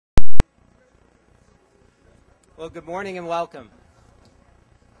Well, good morning and welcome.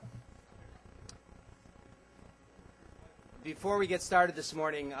 Before we get started this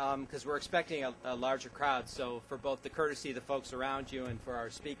morning, because we're expecting a larger crowd, so for both the courtesy of the folks around you and for our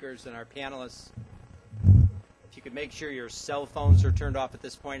speakers and our panelists, if you could make sure your cell phones are turned off at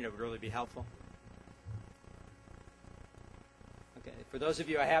this point, it would really be helpful. Okay, for those of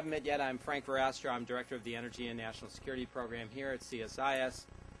you I haven't met yet, I'm Frank Verastra. I'm Director of the Energy and National Security Program here at CSIS.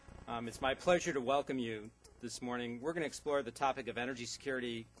 It's my pleasure to welcome you this morning. We're going to explore the topic of energy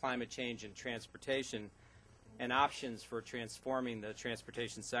security, climate change, and transportation, and options for transforming the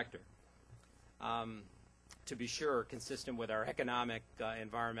transportation sector. To be sure, consistent with our economic,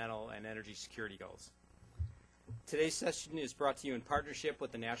 environmental, and energy security goals. Today's session is brought to you in partnership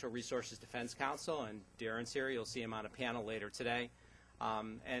with the Natural Resources Defense Council, and Darren's here. You'll see him on a panel later today,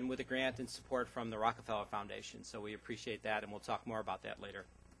 and with a grant and support from the Rockefeller Foundation. So we appreciate that, and we'll talk more about that later.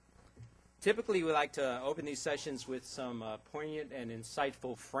 Typically, we like to open these sessions with some poignant and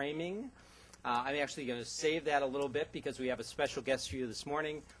insightful framing. I'm actually going to save that a little bit because we have a special guest for you this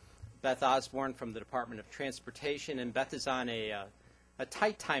morning, Beth Osborne from the Department of Transportation. And Beth is on a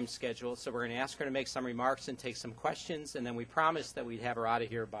tight time schedule, so we're going to ask her to make some remarks and take some questions. And then we promised that we'd have her out of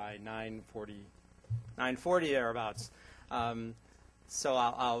here by 9:40 thereabouts. So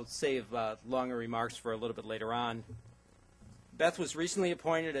I'll save longer remarks for a little bit later on. Beth was recently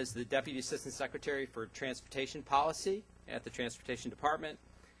appointed as the Deputy Assistant Secretary for Transportation Policy at the Transportation Department.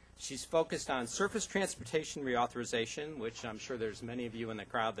 She's focused on surface transportation reauthorization, which I'm sure there's many of you in the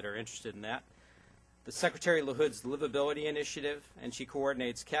crowd that are interested in that, the Secretary LaHood's Livability Initiative, and she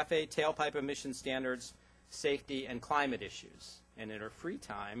coordinates CAFE tailpipe emission standards, safety, and climate issues. And in her free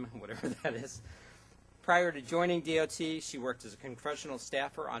time, whatever that is, prior to joining DOT, she worked as a congressional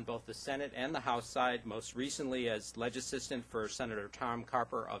staffer on both the Senate and the House side, most recently as ledge assistant for Senator Tom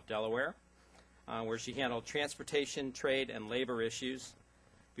Carper of Delaware, where she handled transportation, trade, and labor issues.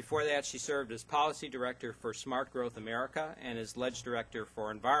 Before that, she served as policy director for Smart Growth America and as ledge director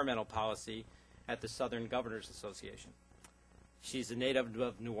for environmental policy at the Southern Governors Association. She's a native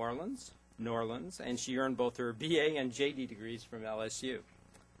of New Orleans, and she earned both her BA and JD degrees from LSU.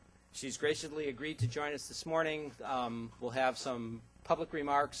 She's graciously agreed to join us this morning. We'll have some public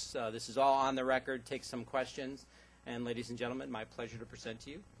remarks. This is all on the record. Take some questions. And ladies and gentlemen, my pleasure to present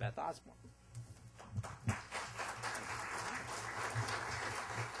to you Beth Osborne.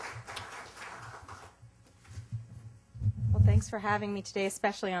 Well, thanks for having me today,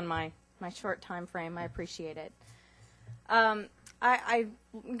 especially on my short time frame. I appreciate it. I'm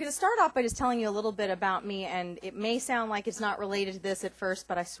going to start off by just telling you a little bit about me, and it may sound like it's not related to this at first,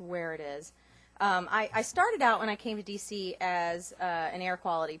 but I swear it is. I started out when I came to D.C. as an air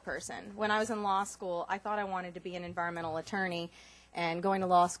quality person. When I was in law school, I thought I wanted to be an environmental attorney, and going to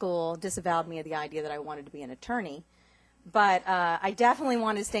law school disavowed me of the idea that I wanted to be an attorney. But I definitely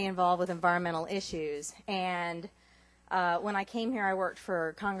wanted to stay involved with environmental issues, and when I came here, I worked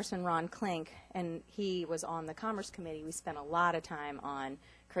for Congressman Ron Klink, and he was on the Commerce Committee. We spent a lot of time on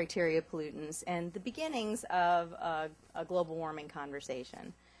criteria pollutants and the beginnings of a global warming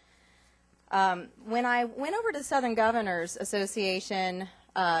conversation. When I went over to the Southern Governors Association,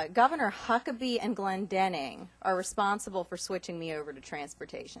 Governor Huckabee and Glendening are responsible for switching me over to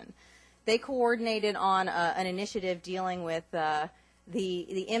transportation. They coordinated on an initiative dealing with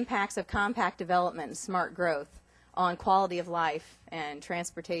the impacts of compact development and smart growth on quality of life and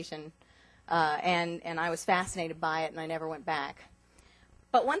transportation, and I was fascinated by it, and I never went back.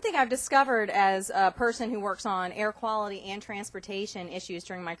 But one thing I've discovered as a person who works on air quality and transportation issues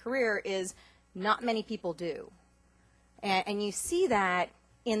during my career is not many people do. And you see that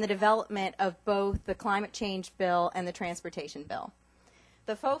in the development of both the climate change bill and the transportation bill.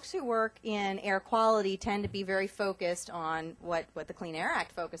 The folks who work in air quality tend to be very focused on what the Clean Air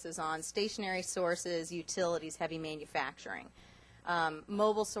Act focuses on: stationary sources, utilities, heavy manufacturing.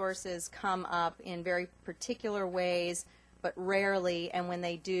 Mobile sources come up in very particular ways, but rarely, and when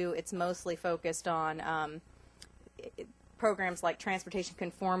they do, it's mostly focused on programs like transportation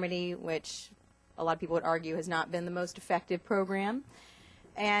conformity, which a lot of people would argue has not been the most effective program,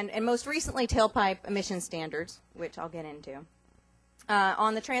 and most recently tailpipe emission standards, which I'll get into.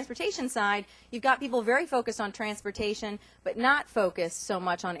 On the transportation side, you've got people very focused on transportation, but not focused so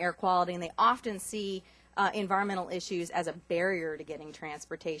much on air quality, and they often see environmental issues as a barrier to getting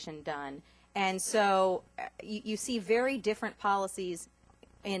transportation done. And so you see very different policies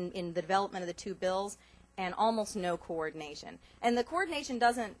in the development of the two bills, and almost no coordination. And the coordination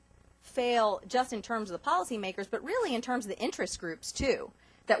doesn't fail just in terms of the policymakers, but really in terms of the interest groups, too,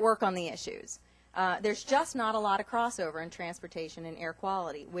 that work on the issues. There's just not a lot of crossover in transportation and air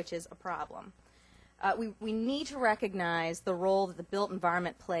quality, which is a problem. we need to recognize the role that the built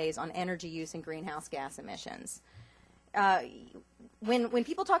environment plays on energy use and greenhouse gas emissions. When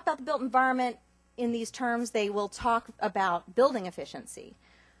people talk about the built environment in these terms, they will talk about building efficiency,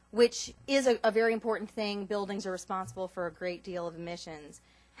 which is a very important thing. Buildings are responsible for a great deal of emissions.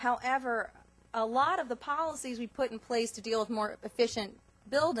 However, a lot of the policies we put in place to deal with more efficient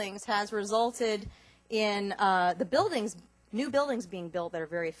buildings has resulted in new buildings being built that are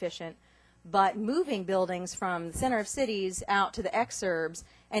very efficient, but moving buildings from the center of cities out to the exurbs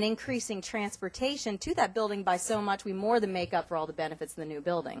and increasing transportation to that building by so much we more than make up for all the benefits of the new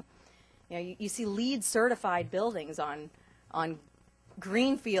building. You know, you see LEED certified buildings on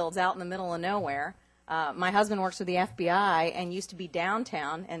green fields out in the middle of nowhere. My husband works for the FBI and used to be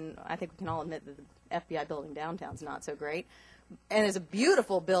downtown, and I think we can all admit that the FBI building downtown is not so great. And there's a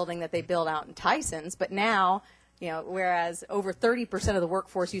beautiful building that they built out in Tysons, but now, you know, whereas over 30% of the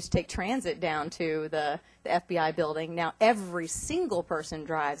workforce used to take transit down to the FBI building, now every single person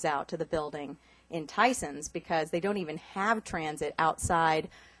drives out to the building in Tysons because they don't even have transit outside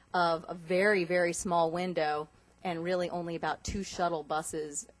of a very, very small window and really only about 2 shuttle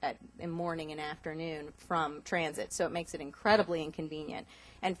buses in morning and afternoon from transit. So it makes it incredibly inconvenient.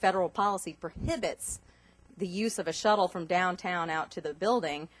 And federal policy prohibits the use of a shuttle from downtown out to the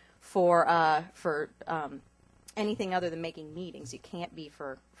building for anything other than making meetings. You can't be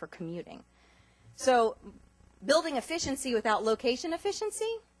for commuting. So building efficiency without location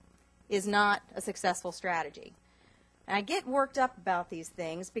efficiency is not a successful strategy. And I get worked up about these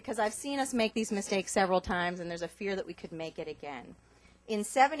things because I've seen us make these mistakes several times, and there's a fear that we could make it again. In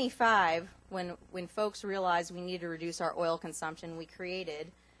 '75, when folks realized we needed to reduce our oil consumption, we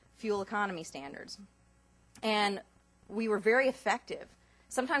created fuel economy standards. And we were very effective.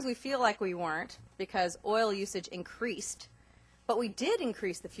 Sometimes we feel like we weren't because oil usage increased, but we did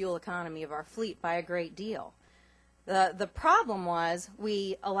increase the fuel economy of our fleet by a great deal. The problem was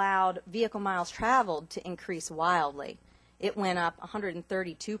we allowed vehicle miles traveled to increase wildly. It went up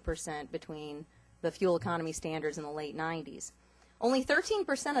 132% between the fuel economy standards in the late 90s. Only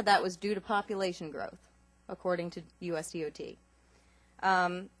 13% of that was due to population growth, according to USDOT.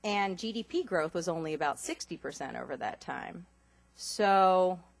 And GDP growth was only about 60% over that time.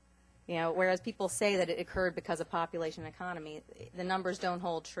 So, you know, whereas people say that it occurred because of population and economy, the numbers don't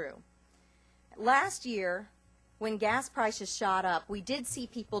hold true. Last year, when gas prices shot up, we did see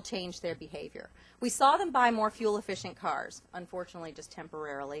people change their behavior. We saw them buy more fuel-efficient cars, unfortunately just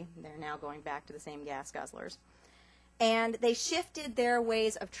temporarily. They're now going back to the same gas guzzlers. And they shifted their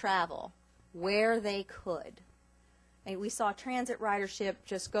ways of travel where they could. And we saw transit ridership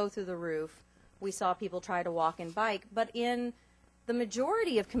just go through the roof. We saw people try to walk and bike. But in the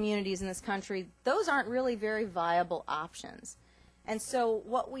majority of communities in this country, those aren't really very viable options. And so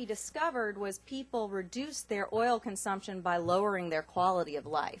what we discovered was people reduced their oil consumption by lowering their quality of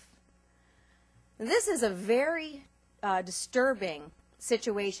life. This is a very disturbing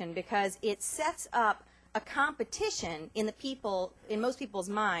situation because it sets up a competition in most people's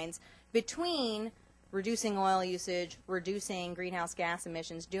minds between reducing oil usage, reducing greenhouse gas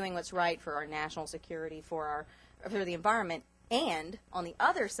emissions, doing what's right for our national security, for the environment, and on the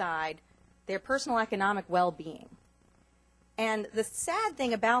other side, their personal economic well-being. And the sad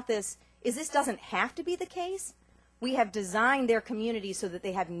thing about this is this doesn't have to be the case. We have designed their communities so that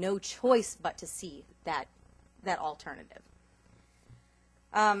they have no choice but to see that alternative.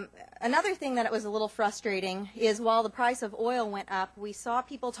 Another thing that was a little frustrating is while the price of oil went up, we saw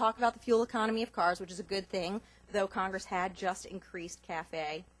people talk about the fuel economy of cars, which is a good thing, though Congress had just increased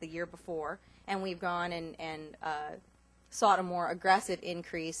CAFE the year before, and we've gone and sought a more aggressive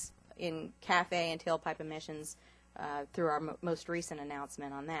increase in CAFE and tailpipe emissions through our most recent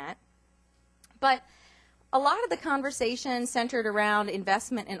announcement on that. But a lot of the conversation centered around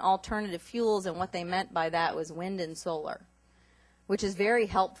investment in alternative fuels, and what they meant by that was wind and solar, which is very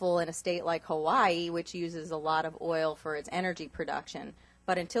helpful in a state like Hawaii, which uses a lot of oil for its energy production.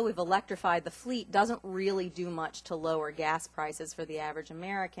 But until we've electrified the fleet, doesn't really do much to lower gas prices for the average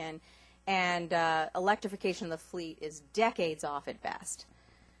American, and electrification of the fleet is decades off at best.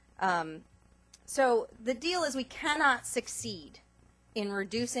 So the deal is we cannot succeed in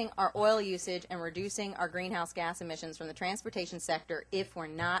reducing our oil usage and reducing our greenhouse gas emissions from the transportation sector if we're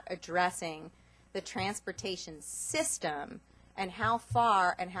not addressing the transportation system and how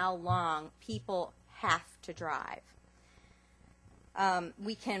far and how long people have to drive.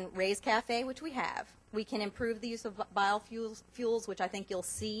 We can raise CAFE, which we have. We can improve the use of biofuels, which I think you'll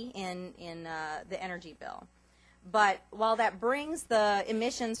see in the energy bill. But while that brings the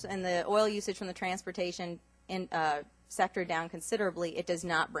emissions and the oil usage from the transportation sector down considerably, it does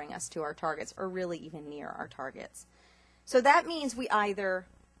not bring us to our targets, or really even near our targets. So that means we either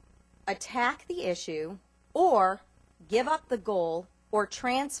attack the issue or give up the goal or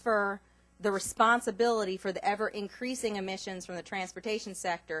transfer the responsibility for the ever increasing emissions from the transportation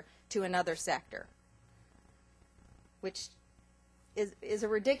sector to another sector, which is a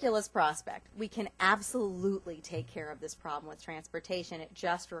ridiculous prospect. We can absolutely take care of this problem with transportation. It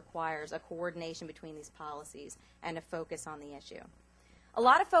just requires a coordination between these policies and a focus on the issue. A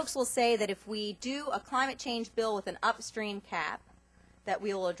lot of folks will say that if we do a climate change bill with an upstream cap, that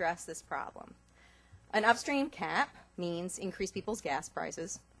we will address this problem. An upstream cap means increase people's gas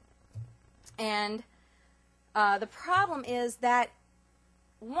prices. And the problem is that,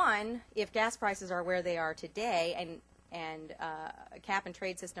 one, if gas prices are where they are today, and a cap and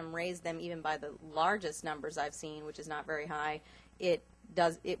trade system raised them even by the largest numbers I've seen, which is not very high, it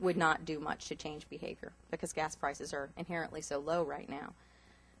would not do much to change behavior because gas prices are inherently so low right now.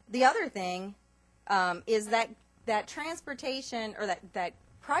 The other thing is that transportation, or that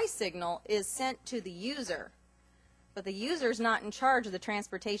price signal is sent to the user, but the user's not in charge of the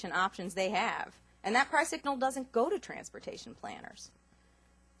transportation options they have, and that price signal doesn't go to transportation planners.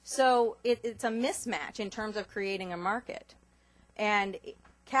 So it's a mismatch in terms of creating a market. And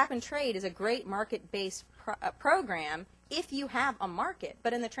cap and trade is a great market-based program if you have a market.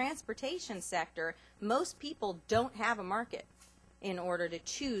 But in the transportation sector, most people don't have a market in order to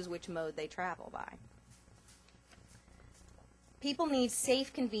choose which mode they travel by. People need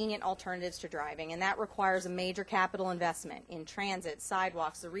safe, convenient alternatives to driving, and that requires a major capital investment in transit,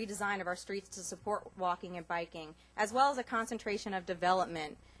 sidewalks, the redesign of our streets to support walking and biking, as well as a concentration of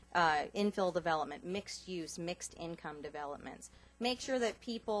development, infill development, mixed use, mixed income developments. Make sure that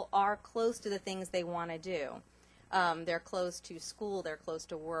people are close to the things they want to do. They're close to school, they're close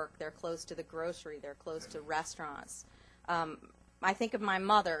to work, they're close to the grocery, they're close to restaurants. I think of my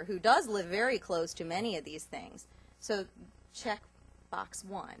mother, who does live very close to many of these things. So check box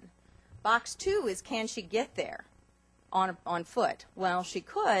 1. Box 2 is, can she get there on foot? Well, she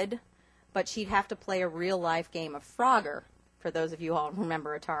could, but she'd have to play a real-life game of Frogger, for those of you all who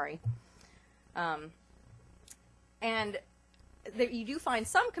remember Atari. And you do find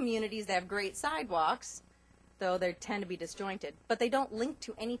some communities that have great sidewalks, though they tend to be disjointed, but they don't link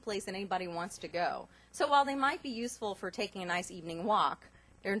to any place that anybody wants to go. So while they might be useful for taking a nice evening walk,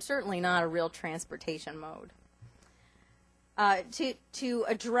 they're certainly not a real transportation mode. To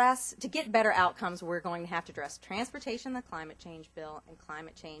get better outcomes, we're going to have to address transportation in the climate change bill and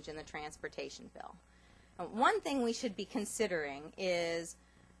climate change in the transportation bill. One thing we should be considering is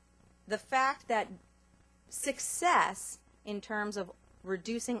the fact that success in terms of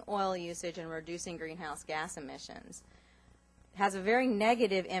reducing oil usage and reducing greenhouse gas emissions has a very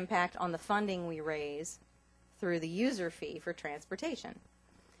negative impact on the funding we raise through the user fee for transportation.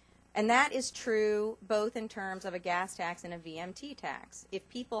 And that is true both in terms of a gas tax and a VMT tax. If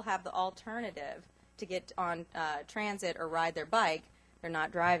people have the alternative to get on transit or ride their bike, they're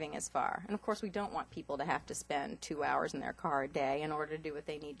not driving as far. And of course, we don't want people to have to spend 2 hours in their car a day in order to do what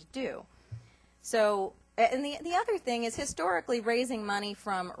they need to do. So, and the other thing is, historically, raising money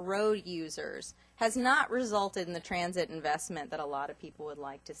from road users has not resulted in the transit investment that a lot of people would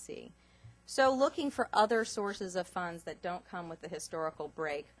like to see. So looking for other sources of funds that don't come with the historical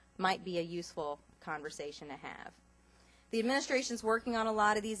break might be a useful conversation to have. The administration's working on a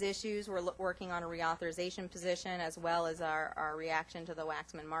lot of these issues. We're working on a reauthorization position as well as our reaction to the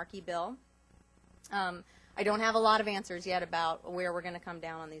Waxman-Markey bill. I don't have a lot of answers yet about where we're going to come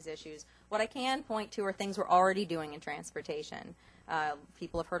down on these issues. What I can point to are things we're already doing in transportation.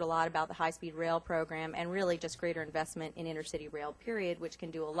 People have heard a lot about the high-speed rail program and really just greater investment in intercity rail, period, which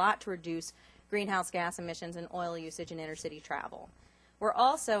can do a lot to reduce greenhouse gas emissions and oil usage in intercity travel. We're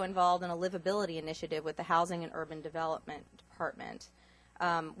also involved in a livability initiative with the Housing and Urban Development Department.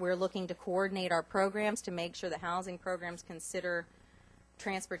 We're looking to coordinate our programs to make sure the housing programs consider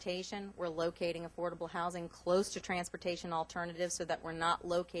transportation. We're locating affordable housing close to transportation alternatives so that we're not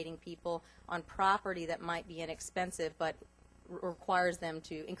locating people on property that might be inexpensive but requires them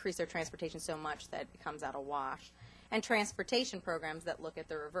to increase their transportation so much that it becomes out of wash. And transportation programs that look at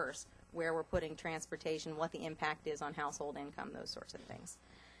the reverse, where we're putting transportation, what the impact is on household income, those sorts of things.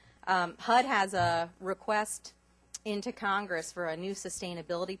 HUD has a request into Congress for a new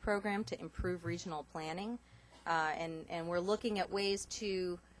sustainability program to improve regional planning, and we're looking at ways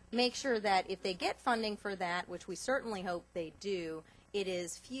to make sure that if they get funding for that, which we certainly hope they do, it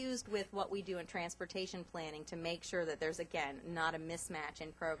is fused with what we do in transportation planning to make sure that there's, again, not a mismatch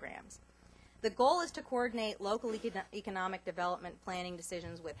in programs. The goal is to coordinate local economic development planning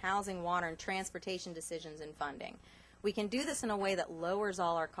decisions with housing, water, and transportation decisions and funding. We can do this in a way that lowers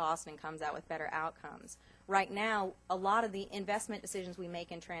all our costs and comes out with better outcomes. Right now, a lot of the investment decisions we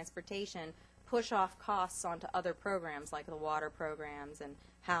make in transportation push off costs onto other programs like the water programs and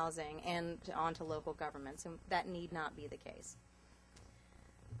housing and onto local governments, and that need not be the case.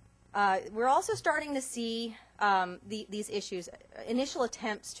 We're also starting to see these issues, initial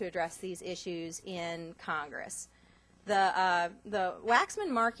attempts to address these issues in Congress. The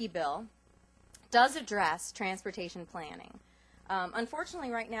Waxman-Markey bill does address transportation planning.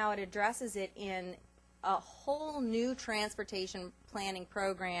 Unfortunately, right now it addresses it in a whole new transportation planning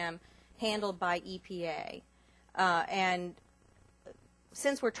program handled by EPA. And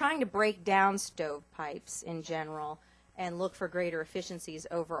since we're trying to break down stovepipes in general and look for greater efficiencies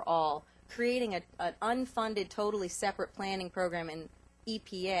overall, creating an unfunded, totally separate planning program in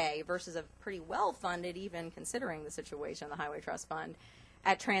EPA versus a pretty well-funded, even considering the situation of the Highway Trust Fund,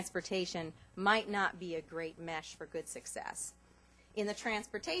 at transportation might not be a great mesh for good success. In the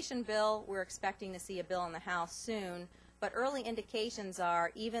transportation bill, we're expecting to see a bill in the House soon, but early indications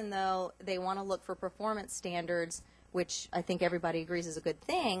are, even though they want to look for performance standards, which I think everybody agrees is a good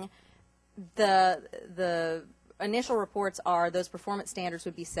thing, the initial reports are those performance standards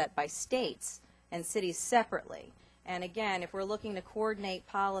would be set by states and cities separately. And again, if we're looking to coordinate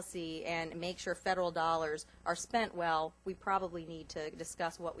policy and make sure federal dollars are spent well, we probably need to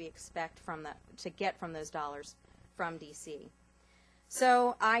discuss what we expect to get from those dollars from D.C.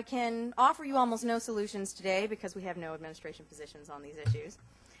 So I can offer you almost no solutions today because we have no administration positions on these issues.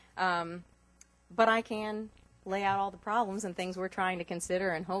 But I can lay out all the problems and things we're trying to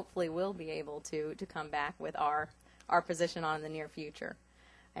consider, and hopefully we'll be able to come back with our position on in the near future.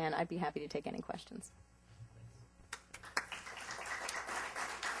 And I'd be happy to take any questions.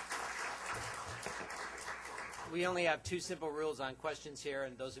 We only have 2 simple rules on questions here,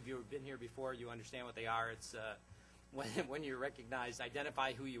 and those of you who have been here before, you understand what they are. It's when you're recognized,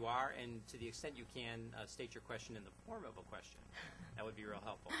 identify who you are, and to the extent you can, state your question in the form of a question. That would be real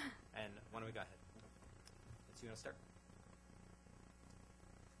helpful. And why don't we go ahead? You want to start?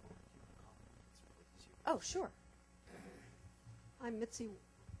 Oh, sure. I'm Mitzi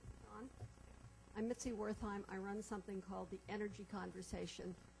Wertheim. I run something called the Energy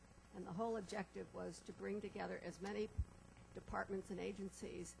Conversation, and the whole objective was to bring together as many departments and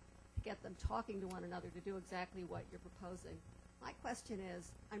agencies to get them talking to one another to do exactly what you're proposing. My question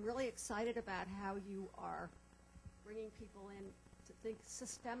is, I'm really excited about how you are bringing people in to think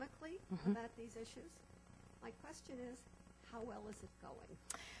systemically about these issues. My question is, how well is it going?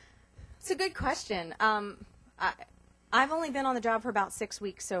 It's a good question. I've only been on the job for about 6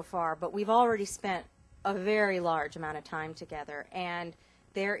 weeks so far, but we've already spent a very large amount of time together, and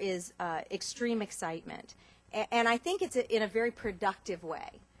there is extreme excitement. And I think it's in a very productive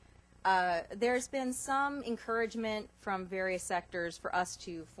way. There's been some encouragement from various sectors for us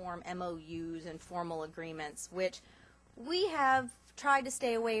to form MOUs and formal agreements, which we have tried to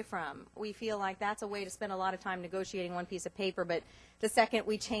stay away from. We feel like that's a way to spend a lot of time negotiating one piece of paper, but the second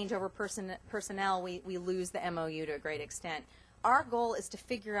we change over personnel, we lose the MOU to a great extent. Our goal is to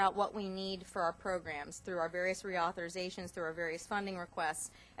figure out what we need for our programs through our various reauthorizations, through our various funding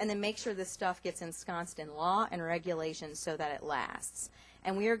requests, and then make sure this stuff gets ensconced in law and regulations so that it lasts.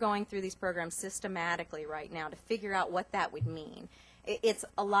 And we are going through these programs systematically right now to figure out what that would mean. It's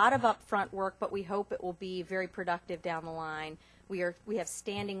a lot of upfront work, but we hope it will be very productive down the line. We have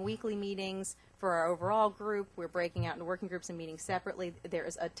standing weekly meetings for our overall group. We're breaking out into working groups and meeting separately. There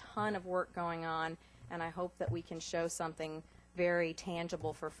is a ton of work going on, and I hope that we can show something very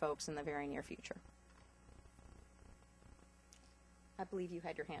tangible for folks in the very near future. I believe you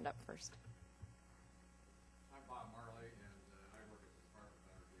had your hand up first. I'm Bob Marley, and I work at the Department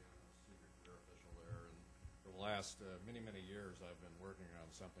of Energy. I'm a senior career official there, and for the last many years I've been working on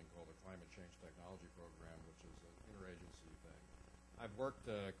something called the Climate Change Technology Program, which is an interagency thing. I've worked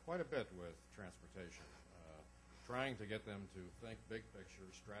quite a bit with transportation, trying to get them to think big picture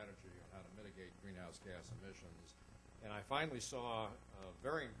strategy on how to mitigate greenhouse gas emissions. And I finally saw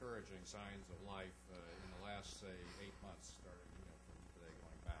very encouraging signs of life in the last, say, 8 months, starting from today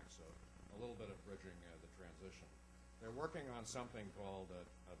going back. So a little bit of bridging the transition. They're working on something called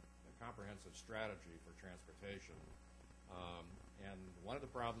a comprehensive strategy for transportation. And one of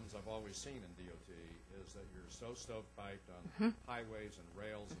the problems I've always seen in DOT is that you're so stovepiped on highways and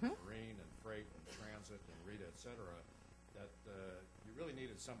rails and marine and freight and transit and RETA, et cetera, that you really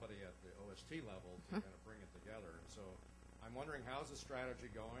needed somebody at the OST level to kind of bring it together. And so I'm wondering, how's the strategy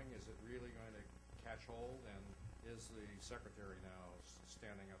going? Is it really going to catch hold? And is the Secretary now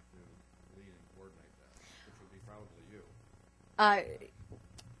standing up to lead and coordinate that, which would be probably you?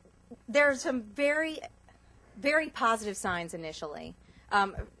 There's some very very positive signs initially.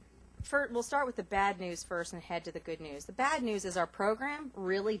 We'll start with the bad news first and head to the good news. The bad news is our program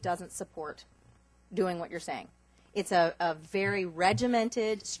really doesn't support doing what you're saying. It's a very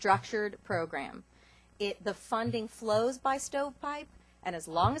regimented, structured program. The funding flows by stovepipe, and as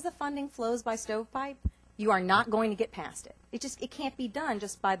long as the funding flows by stovepipe, you are not going to get past it. It can't be done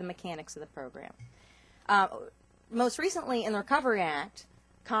just by the mechanics of the program. Most recently, in the Recovery Act,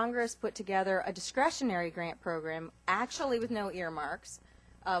 Congress put together a discretionary grant program, actually with no earmarks,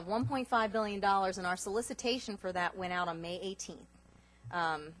 of $1.5 billion, and our solicitation for that went out on May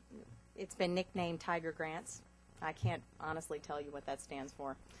 18th. It's been nicknamed Tiger Grants. I can't honestly tell you what that stands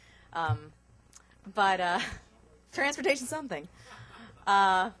for. But transportation something.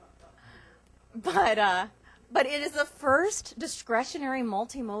 But it is the first discretionary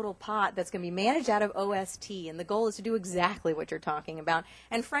multimodal pot that's going to be managed out of OST, and the goal is to do exactly what you're talking about.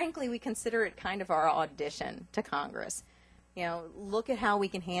 And frankly, we consider it kind of our audition to Congress. You know, look at how we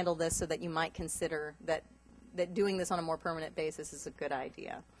can handle this so that you might consider that doing this on a more permanent basis is a good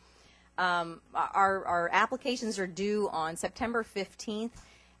idea. Our applications are due on September 15th,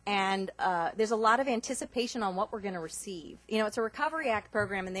 and there's a lot of anticipation on what we're going to receive. You know, it's a Recovery Act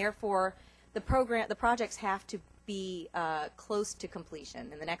program, and therefore the projects have to be close to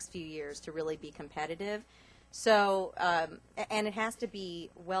completion in the next few years to really be competitive. So, and it has to be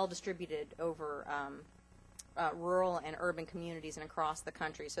well distributed over rural and urban communities and across the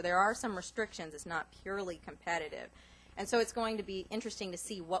country. So there are some restrictions. It's not purely competitive. And so it's going to be interesting to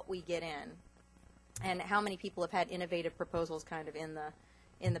see what we get in and how many people have had innovative proposals kind of in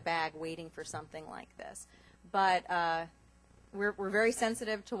the bag waiting for something like this. But we're very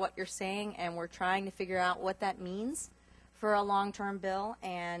sensitive to what you're saying, and we're trying to figure out what that means for a long-term bill,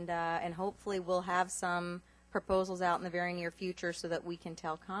 and hopefully we'll have some proposals out in the very near future so that we can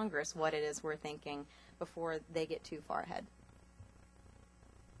tell Congress what it is we're thinking before they get too far ahead.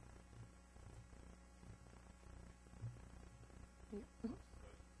 I'll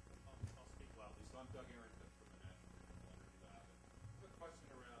speak loudly. So I'm Doug Arrington from the National Renewable Energy Lab. I have a question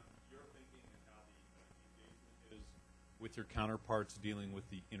around your thinking and how the engagement is with your counterparts dealing with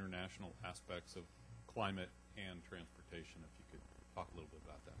the international aspects of climate and transportation. If you could talk a little bit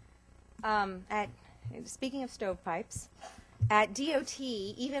about that. Speaking of stovepipes, at DOT,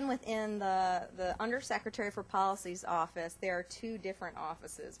 even within the Undersecretary for Policy's office, there are two different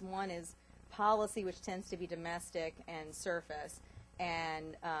offices. One is policy, which tends to be domestic and surface,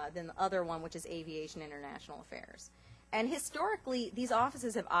 and then the other one, which is aviation international affairs. And historically, these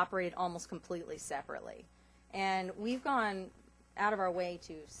offices have operated almost completely separately. And we've gone out of our way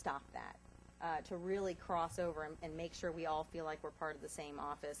to stop that, to really cross over and make sure we all feel like we're part of the same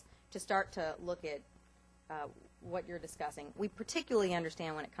office, to start to look at what you're discussing. We particularly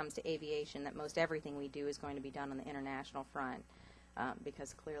understand when it comes to aviation that most everything we do is going to be done on the international front,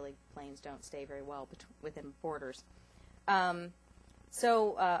 because clearly planes don't stay very well within borders.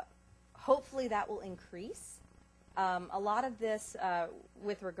 So hopefully that will increase. A lot of this,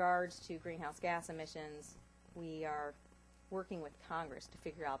 with regards to greenhouse gas emissions, we are working with Congress to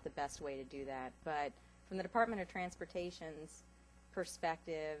figure out the best way to do that. But from the Department of Transportation's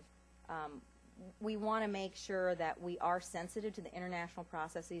perspective, we want to make sure that we are sensitive to the international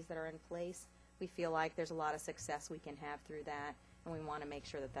processes that are in place. We feel like there's a lot of success we can have through that, and we want to make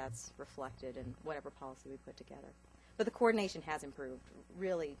sure that that's reflected in whatever policy we put together. But the coordination has improved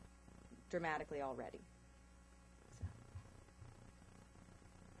really dramatically already. So.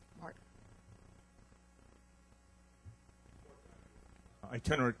 Mark.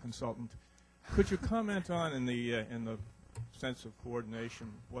 Itinerant consultant. Could you comment on, in the sense of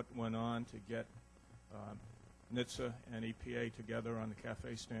coordination, what went on to get NHTSA and EPA together on the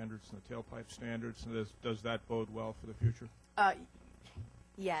CAFE standards and the tailpipe standards? And does that bode well for the future?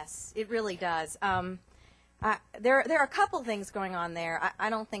 Yes, it really does. There are a couple things going on there. I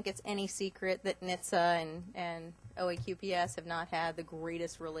don't think it's any secret that NHTSA and OAQPS have not had the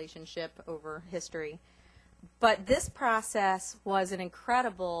greatest relationship over history. But this process was an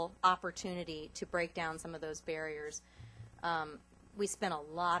incredible opportunity to break down some of those barriers. We spent a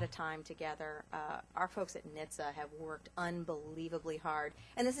lot of time together. Our folks at NHTSA have worked unbelievably hard.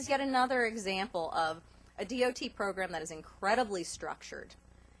 And this is yet another example of a DOT program that is incredibly structured,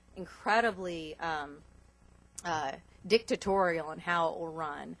 incredibly dictatorial in how it will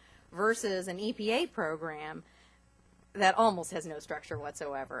run, versus an EPA program that almost has no structure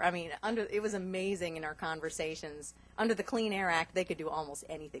whatsoever. I mean, it was amazing in our conversations. Under the Clean Air Act, they could do almost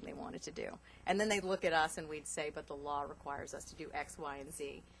anything they wanted to do. And then they'd look at us and we'd say, but the law requires us to do X, Y, and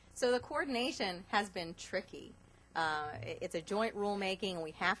Z. So the coordination has been tricky. It's a joint rulemaking, and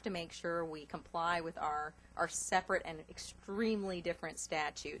we have to make sure we comply with our are separate and extremely different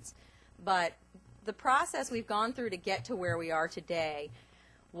statutes. But the process we've gone through to get to where we are today,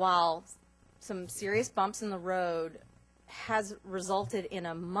 while some serious bumps in the road, has resulted in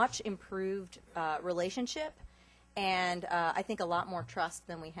a much improved relationship and I think a lot more trust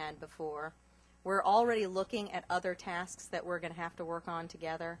than we had before. We're already looking at other tasks that we're going to have to work on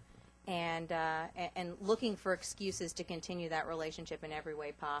together and looking for excuses to continue that relationship in every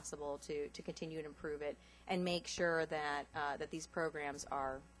way possible to continue to improve it and make sure that that these programs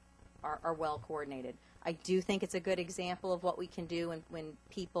are well coordinated. I do think it's a good example of what we can do when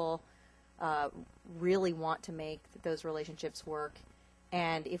people really want to make those relationships work.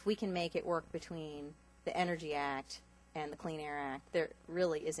 And if we can make it work between the Energy Act and the Clean Air Act, there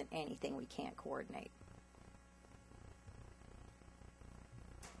really isn't anything we can't coordinate.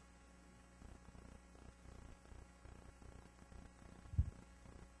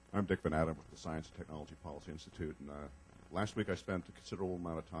 I'm Dick Van Adam with the Science and Technology Policy Institute, and last week I spent a considerable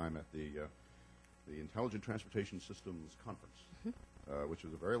amount of time at the Intelligent Transportation Systems Conference, which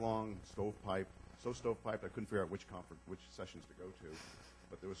was a very long stovepipe, so stovepiped I couldn't figure out which sessions to go to.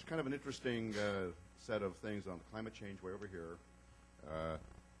 But there was kind of an interesting set of things on climate change way over here,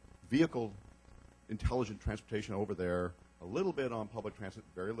 vehicle intelligent transportation over there, a little bit on public transit,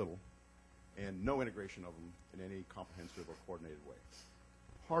 very little, and no integration of them in any comprehensive or coordinated way.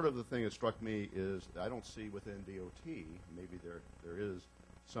 Part of the thing that struck me is that I don't see within DOT, maybe there is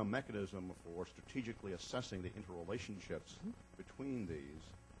some mechanism for strategically assessing the interrelationships between these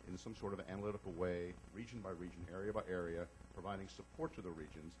in some sort of analytical way, region by region, area by area, providing support to the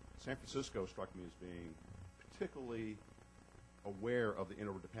regions. San Francisco struck me as being particularly aware of the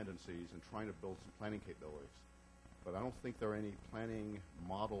interdependencies and trying to build some planning capabilities. But I don't think there are any planning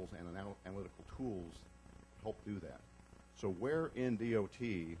models and analytical tools to help do that. So where in DOT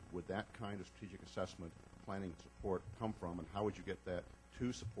would that kind of strategic assessment, planning support come from, and how would you get that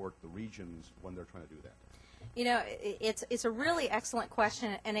to support the regions when they're trying to do that? You know, it's a really excellent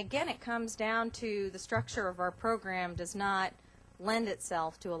question, and again, it comes down to the structure of our program does not lend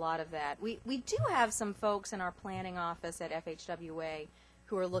itself to a lot of that. We do have some folks in our planning office at FHWA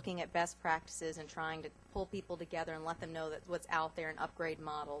who are looking at best practices and trying to pull people together and let them know that what's out there and upgrade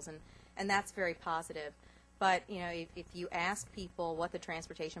models, and that's very positive. But, you know, if you ask people what the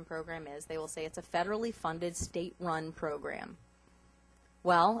transportation program is, they will say it's a federally funded, state-run program.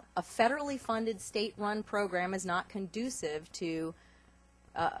 Well, a federally funded, state-run program is not conducive to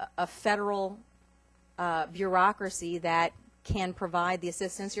a federal bureaucracy that can provide the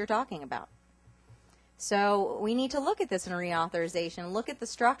assistance you're talking about. So we need to look at this in reauthorization, look at the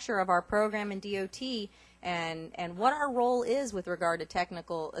structure of our program in DOT and what our role is with regard to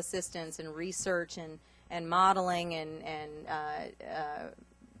technical assistance and research and modeling and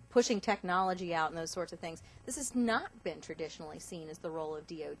pushing technology out and those sorts of things. This has not been traditionally seen as the role of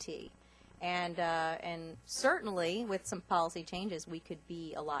DOT. And certainly with some policy changes, we could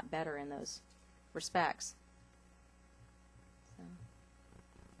be a lot better in those respects. So.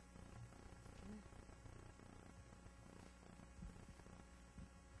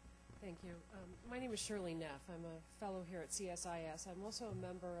 Thank you. My name is Shirley Neff. I'm a fellow here at CSIS. I'm also a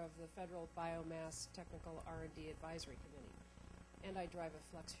member of the Federal Biomass Technical R&D Advisory Committee, and I drive a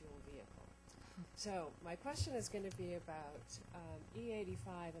flex fuel vehicle. So my question is going to be about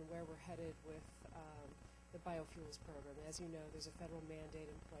E85 and where we're headed with the biofuels program. As you know, there's a federal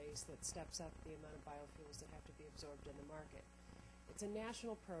mandate in place that steps up the amount of biofuels that have to be absorbed in the market. It's a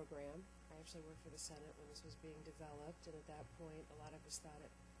national program. I actually worked for the Senate when this was being developed, and at that point, a lot of us thought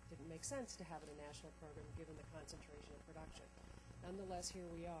it didn't make sense to have it a national program given the concentration of production. Nonetheless, here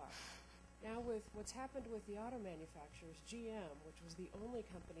we are. Now with what's happened with the auto manufacturers, GM, which was the only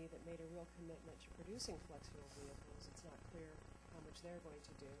company that made a real commitment to producing flex fuel vehicles, it's not clear how much they're going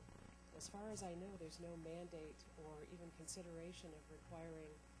to do. As far as I know, there's no mandate or even consideration of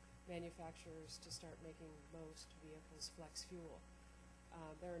requiring manufacturers to start making most vehicles flex fuel.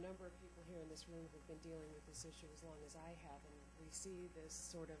 There are a number of people here in this room who have been dealing with this issue as long as I have, and we see this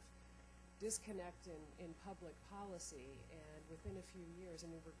sort of disconnect in public policy, and within a few years, I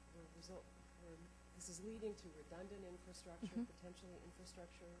mean, this is leading to redundant infrastructure, potentially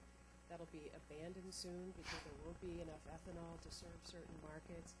infrastructure that'll be abandoned soon because there won't be enough ethanol to serve certain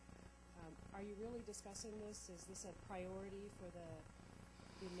markets. Are you really discussing this? Is this a priority for the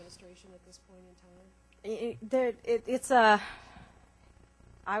administration at this point in time?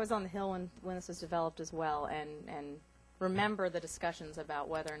 I was on the Hill when this was developed as well, and remember the discussions about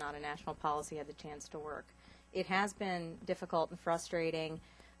whether or not a national policy had the chance to work. It has been difficult and frustrating.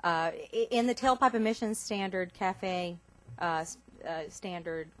 In the tailpipe emissions standard, CAFE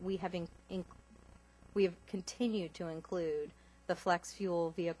standard, we have we have continued to include the flex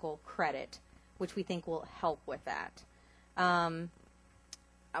fuel vehicle credit, which we think will help with that.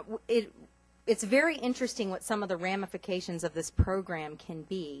 It's very interesting what some of the ramifications of this program can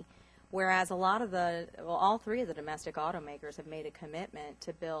be, whereas a lot of all three of the domestic automakers have made a commitment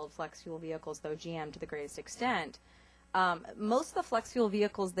to build flex fuel vehicles, though GM to the greatest extent. Most of the flex fuel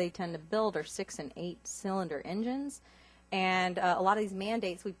vehicles they tend to build are 6 and 8 cylinder engines, and a lot of these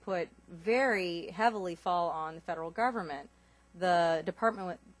mandates we put very heavily fall on the federal government. The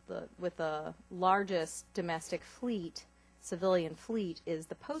department with the largest domestic fleet, civilian fleet, is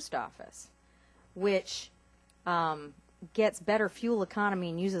the post office, which gets better fuel economy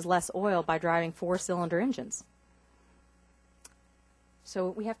and uses less oil by driving 4-cylinder engines. So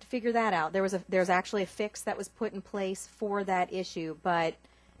we have to figure that out. There's actually a fix that was put in place for that issue, but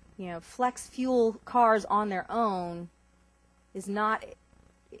flex fuel cars on their own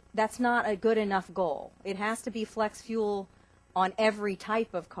that's not a good enough goal. It has to be flex fuel on every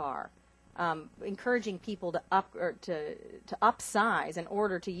type of car. Encouraging people to upsize in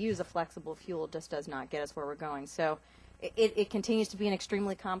order to use a flexible fuel just does not get us where we're going. So it continues to be an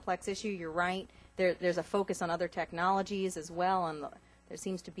extremely complex issue. You're right. There's a focus on other technologies as well, and there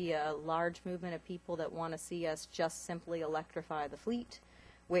seems to be a large movement of people that want to see us just simply electrify the fleet,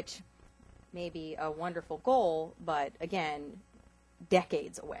 which may be a wonderful goal, but again,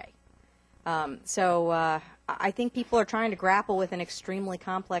 decades away. I think people are trying to grapple with an extremely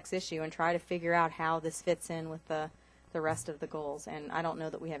complex issue and try to figure out how this fits in with the rest of the goals, and I don't know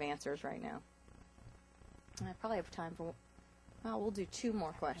that we have answers right now. I probably have time for, we'll do 2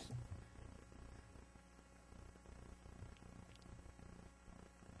 more questions.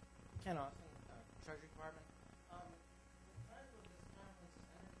 Ken Austin, Treasury Department. The title of this conference is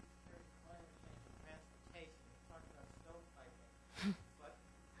Energy Security, Climate Change, and Transportation. We're talking about stovepiping. But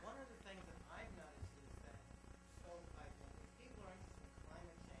one of the things that I've noticed is that stovepiping, if people are interested in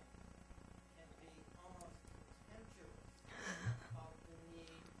climate change, can be almost contemptuous of the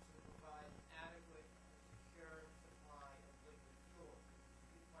need to provide adequate and secure supply of liquid fuel.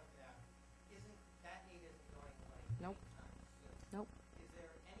 You pointed out, that need isn't going away Nope. anytime soon. Nope. Is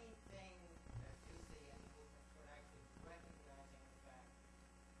there anything that you see any movement toward actually recognizing the fact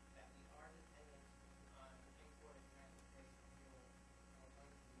that we are dependent on imported transportation fuel and we're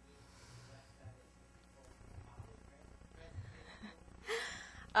going to need to address that as people operate transportation fuel?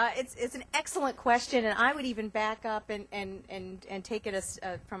 It's an excellent question, and I would even back up and take it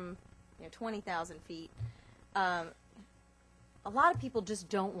from 20,000 feet. A lot of people just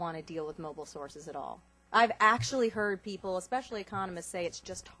don't want to deal with mobile sources at all. I've actually heard people, especially economists, say it's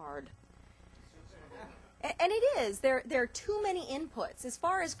just hard. And it is. There are too many inputs. As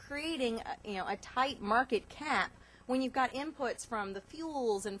far as creating a tight market cap, when you've got inputs from the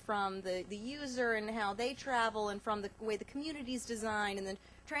fuels and from the user and how they travel and from the way the community's designed and the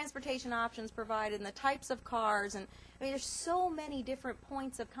transportation options provided and the types of cars, and there's so many different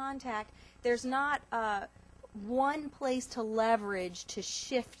points of contact. There's not one place to leverage to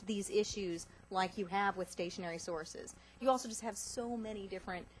shift these issues like you have with stationary sources. You also just have so many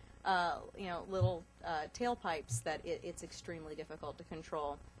different little tailpipes that it's extremely difficult to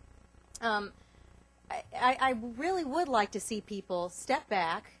control. I really would like to see people step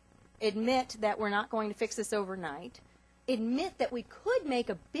back, admit that we're not going to fix this overnight, admit that we could make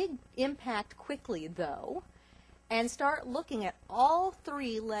a big impact quickly, though, and start looking at all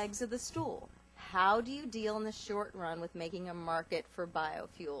 3 legs of the stool. How do you deal in the short run with making a market for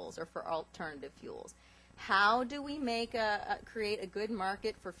biofuels or for alternative fuels? How do we create a good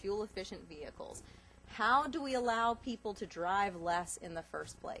market for fuel-efficient vehicles? How do we allow people to drive less in the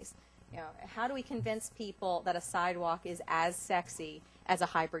first place? How do we convince people that a sidewalk is as sexy as a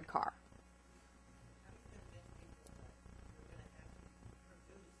hybrid car? How do you convince people that you're going to have to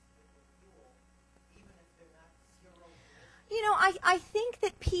produce liquid fuel even if they're not zero emission? I think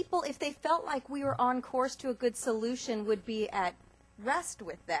that people, if they felt like we were on course to a good solution, would be at rest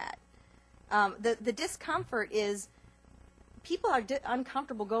with that. The discomfort is people are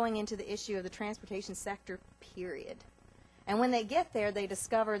uncomfortable going into the issue of the transportation sector, period. And when they get there, they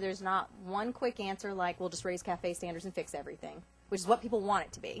discover there's not one quick answer like, we'll just raise CAFE standards and fix everything, which is what people want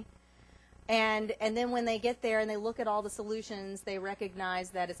it to be. And then when they get there and they look at all the solutions, they recognize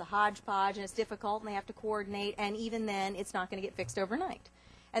that it's a hodgepodge and it's difficult and they have to coordinate, and even then it's not going to get fixed overnight.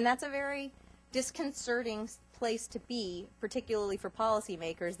 And that's a very disconcerting place to be, particularly for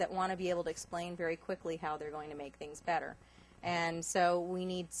policymakers that want to be able to explain very quickly how they're going to make things better. And so we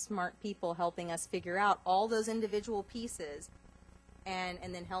need smart people helping us figure out all those individual pieces and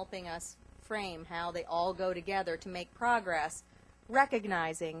then helping us frame how they all go together to make progress,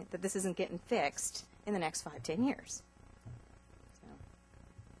 recognizing that this isn't getting fixed in the next 5-10 years. So,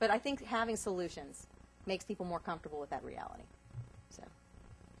 but I think having solutions makes people more comfortable with that reality. So,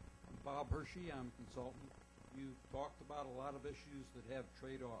 I'm Bob Hershey, I'm a consultant. You've talked about a lot of issues that have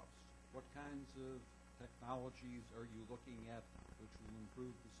trade-offs. What kinds of technologies are you looking at which will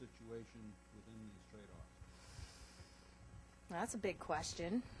improve the situation within these trade-offs? that's a big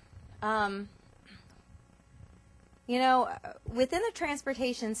question. Within the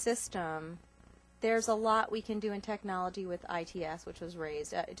transportation system, there's a lot we can do in technology with ITS, which was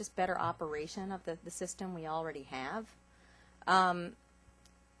raised, just better operation of the system we already have.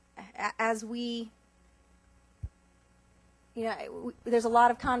 There's a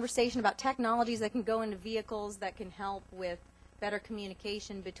lot of conversation about technologies that can go into vehicles that can help with better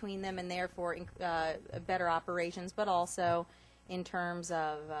communication between them and therefore better operations, but also in terms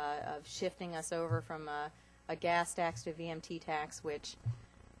of shifting us over from a gas tax to VMT tax, which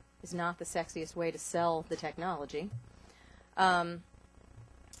is not the sexiest way to sell the technology. Again,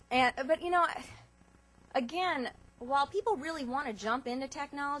 while people really want to jump into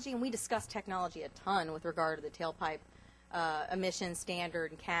technology, and we discuss technology a ton with regard to the tailpipe emission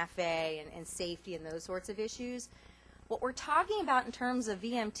standard and CAFE and safety and those sorts of issues, what we're talking about in terms of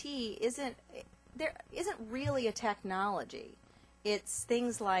VMT isn't really a technology. It's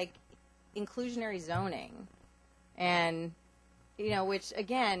things like inclusionary zoning, and which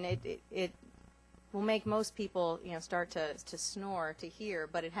again it will make most people start to snore to hear,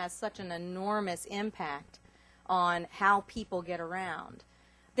 but it has such an enormous impact on how people get around.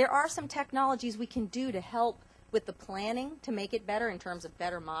 There are some technologies we can do to help with the planning to make it better in terms of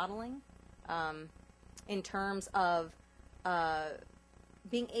better modeling, in terms of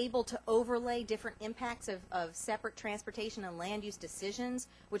being able to overlay different impacts of separate transportation and land use decisions,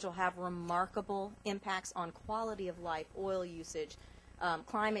 which will have remarkable impacts on quality of life, oil usage,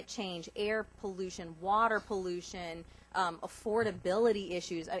 climate change, air pollution, water pollution, affordability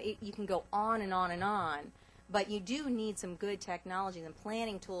issues. You can go on and on and on. But you do need some good technologies and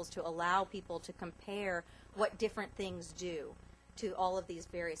planning tools to allow people to compare what different things do to all of these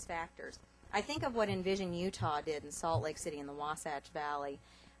various factors. I think of what Envision Utah did in Salt Lake City in the Wasatch Valley.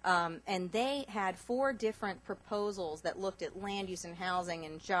 And they had 4 different proposals that looked at land use and housing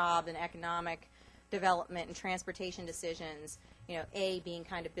and job and economic development and transportation decisions. A being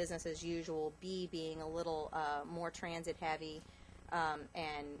kind of business as usual, B being a little more transit heavy,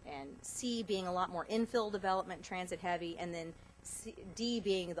 and C being a lot more infill development, transit heavy, and then D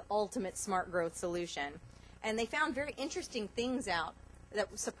being the ultimate smart growth solution. And they found very interesting things out that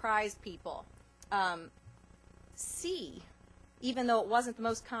surprised people. C, even though it wasn't the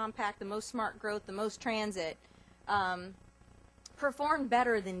most compact, the most smart growth, the most transit, performed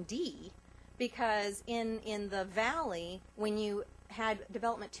better than D, because in the valley, when you had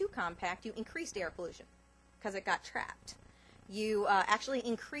development too compact, you increased air pollution because it got trapped. You actually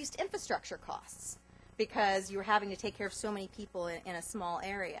increased infrastructure costs because you were having to take care of so many people in a small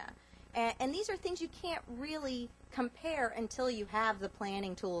area. And these are things you can't really compare until you have the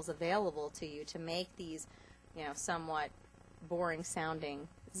planning tools available to you to make these, somewhat boring sounding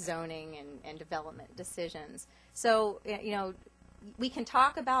zoning and development decisions. So, we can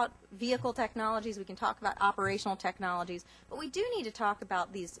talk about vehicle technologies, we can talk about operational technologies, but we do need to talk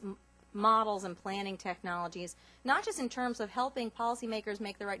about these models and planning technologies, not just in terms of helping policymakers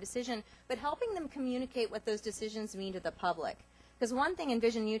make the right decision, but helping them communicate what those decisions mean to the public. Because one thing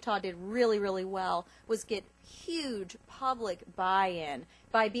Envision Utah did really, really well was get huge public buy-in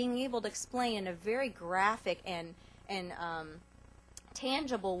by being able to explain in a very graphic and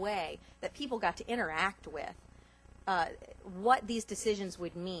tangible way that people got to interact with what these decisions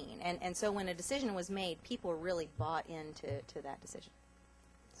would mean. And so when a decision was made, people really bought into that decision.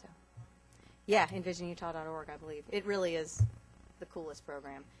 So, yeah, envisionutah.org, I believe. It really is the coolest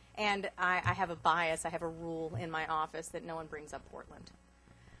program. And I have a bias, I have a rule in my office that no one brings up Portland.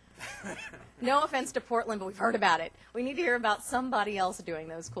 No offense to Portland, but we've heard about it. We need to hear about somebody else doing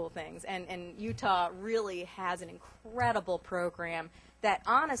those cool things. And Utah really has an incredible program that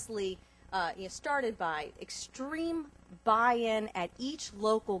honestly started by extreme buy-in at each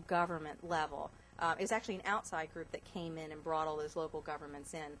local government level. It was actually an outside group that came in and brought all those local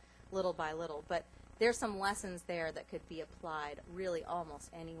governments in little by little. But there's some lessons there that could be applied really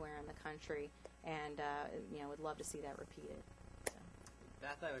almost anywhere in the country, and would love to see that repeated. So.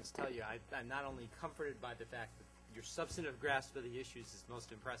 Beth, I would tell you, I'm not only comforted by the fact that your substantive grasp of the issues is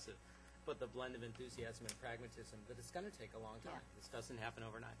most impressive, but the blend of enthusiasm and pragmatism that it's going to take a long time. Yeah. This doesn't happen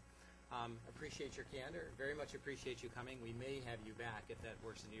overnight. Appreciate your candor. Very much appreciate you coming. We may have you back if that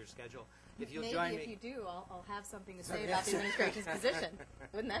works into your schedule. If you'll Maybe join if me. you do, I'll have something to say about the administration's position.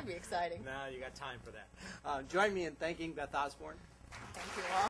 Wouldn't that be exciting? No, you got time for that. Join me in thanking Beth Osborne. Thank you all.